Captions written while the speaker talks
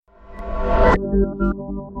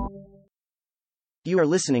You are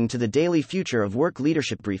listening to the Daily Future of Work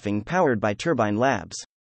Leadership Briefing powered by Turbine Labs.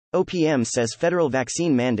 OPM says federal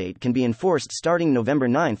vaccine mandate can be enforced starting November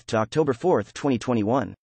 9 to October 4,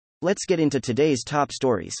 2021. Let's get into today's top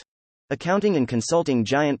stories. Accounting and consulting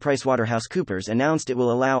giant PricewaterhouseCoopers announced it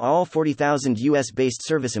will allow all 40,000 U.S.-based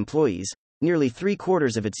service employees, nearly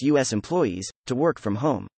three-quarters of its U.S. employees, to work from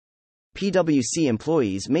home. PwC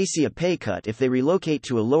employees may see a pay cut if they relocate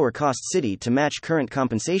to a lower-cost city to match current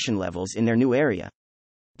compensation levels in their new area.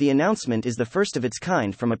 The announcement is the first of its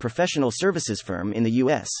kind from a professional services firm in the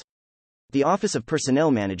U.S. The Office of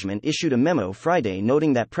Personnel Management issued a memo Friday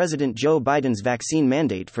noting that President Joe Biden's vaccine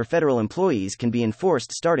mandate for federal employees can be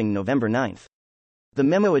enforced starting November 9. The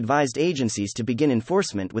memo advised agencies to begin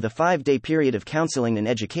enforcement with a 5-day period of counseling and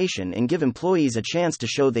education and give employees a chance to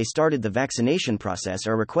show they started the vaccination process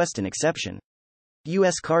or request an exception.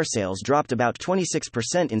 U.S. car sales dropped about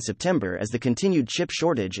 26% in September as the continued chip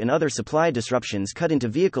shortage and other supply disruptions cut into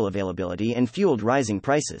vehicle availability and fueled rising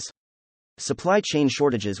prices. Supply chain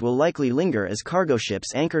shortages will likely linger as cargo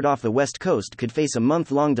ships anchored off the West Coast could face a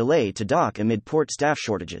month-long delay to dock amid port staff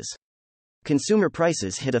shortages. Consumer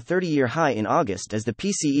prices hit a 30-year high in August as the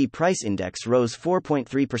PCE price index rose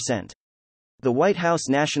 4.3%. The White House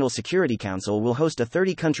National Security Council will host a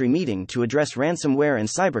 30-country meeting to address ransomware and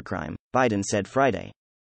cybercrime, Biden said Friday.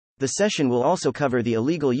 The session will also cover the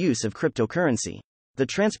illegal use of cryptocurrency. The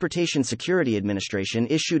Transportation Security Administration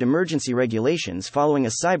issued emergency regulations following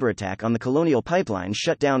a cyberattack on the Colonial Pipeline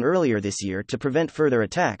shut down earlier this year to prevent further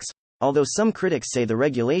attacks, although some critics say the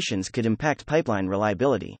regulations could impact pipeline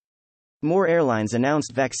reliability. More airlines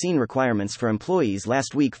announced vaccine requirements for employees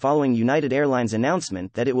last week following United Airlines'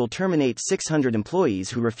 announcement that it will terminate 600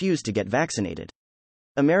 employees who refuse to get vaccinated.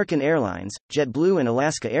 American Airlines, JetBlue and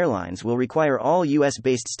Alaska Airlines will require all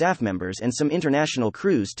U.S.-based staff members and some international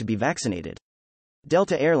crews to be vaccinated.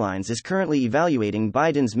 Delta Airlines is currently evaluating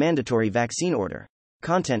Biden's mandatory vaccine order.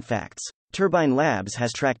 Content facts. Turbine Labs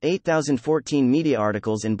has tracked 8,014 media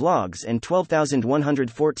articles and blogs and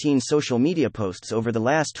 12,114 social media posts over the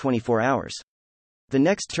last 24 hours. The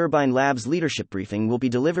next Turbine Labs leadership briefing will be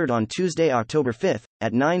delivered on Tuesday, October 5,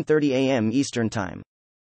 at 9:30 a.m. Eastern Time.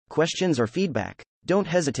 Questions or feedback? Don't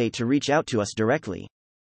hesitate to reach out to us directly.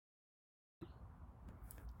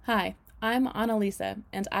 Hi, I'm Annalisa,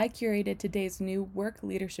 and I curated today's new work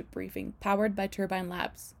leadership briefing powered by Turbine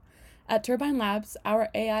Labs. At Turbine Labs, our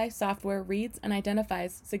AI software reads and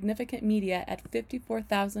identifies significant media at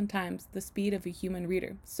 54,000 times the speed of a human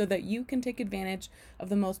reader, so that you can take advantage of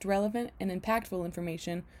the most relevant and impactful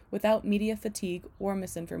information without media fatigue or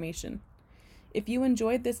misinformation. If you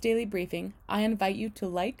enjoyed this daily briefing, I invite you to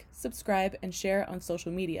like, subscribe, and share on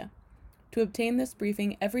social media. To obtain this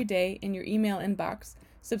briefing every day in your email inbox,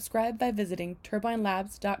 subscribe by visiting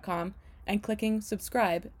turbinelabs.com and clicking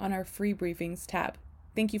subscribe on our free briefings tab.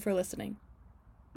 Thank you for listening.